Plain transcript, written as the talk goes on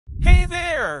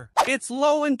here! It's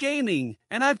Low in Gaming,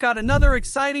 and I've got another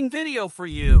exciting video for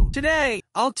you. Today,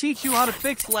 I'll teach you how to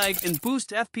fix lag and boost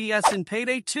FPS in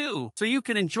Payday 2, so you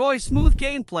can enjoy smooth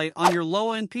gameplay on your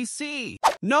low-end PC.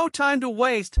 No time to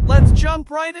waste, let's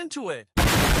jump right into it!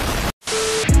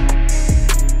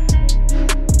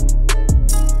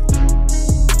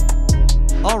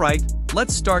 Alright,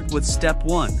 let's start with step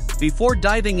 1. Before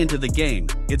diving into the game,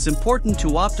 it's important to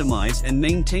optimize and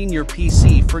maintain your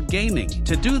PC for gaming.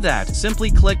 To do that, simply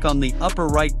click on the upper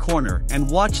right corner and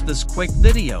watch this quick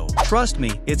video. Trust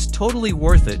me, it's totally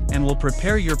worth it and will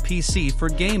prepare your PC for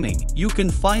gaming. You can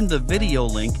find the video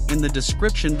link in the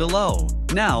description below.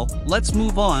 Now, let's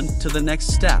move on to the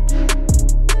next step.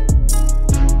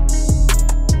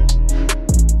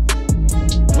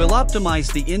 We'll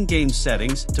optimize the in-game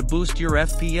settings to boost your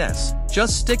FPS.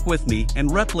 Just stick with me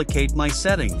and replicate my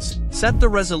settings. Set the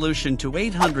resolution to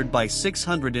 800 by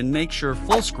 600 and make sure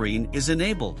full screen is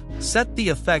enabled. Set the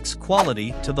effects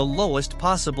quality to the lowest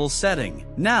possible setting.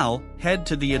 Now, head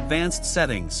to the advanced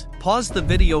settings. Pause the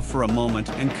video for a moment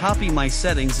and copy my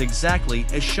settings exactly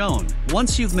as shown.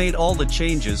 Once you've made all the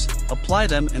changes, apply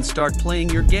them and start playing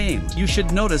your game. You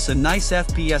should notice a nice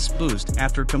FPS boost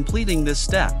after completing this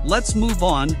step. Let's move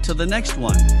on to the next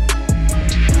one.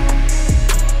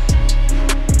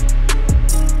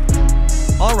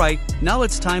 Alright, now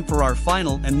it's time for our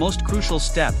final and most crucial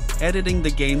step, editing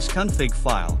the game's config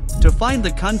file. To find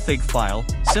the config file,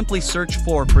 simply search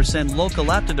for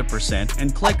 %localaptita%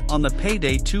 and click on the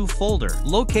Payday 2 folder.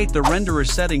 Locate the renderer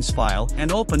settings file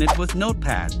and open it with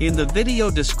Notepad. In the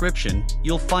video description,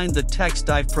 you'll find the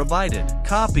text I've provided.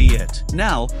 Copy it.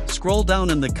 Now, scroll down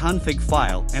in the config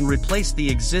file and replace the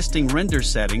existing render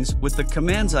settings with the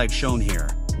commands I've shown here.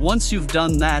 Once you've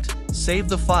done that, save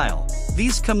the file.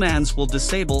 These commands will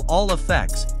disable all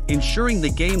effects, ensuring the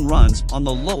game runs on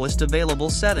the lowest available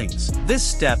settings. This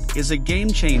step is a game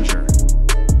changer.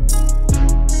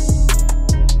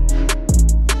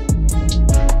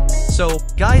 So,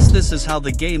 guys, this is how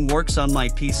the game works on my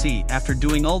PC after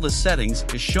doing all the settings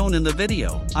as shown in the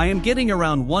video. I am getting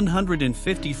around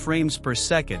 150 frames per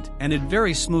second and it's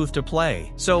very smooth to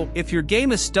play. So, if your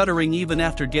game is stuttering even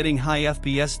after getting high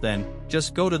FPS, then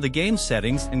just go to the game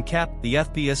settings and cap the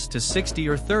FPS to 60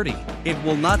 or 30. It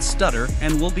will not stutter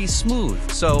and will be smooth.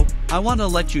 So, I want to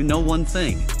let you know one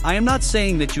thing. I am not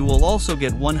saying that you will also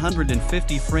get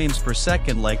 150 frames per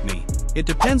second like me. It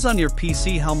depends on your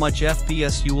PC how much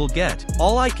FPS you will get.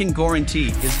 All I can guarantee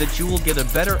is that you will get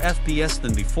a better FPS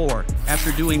than before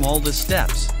after doing all the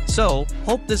steps. So,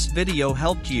 hope this video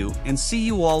helped you and see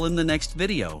you all in the next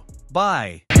video.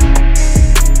 Bye.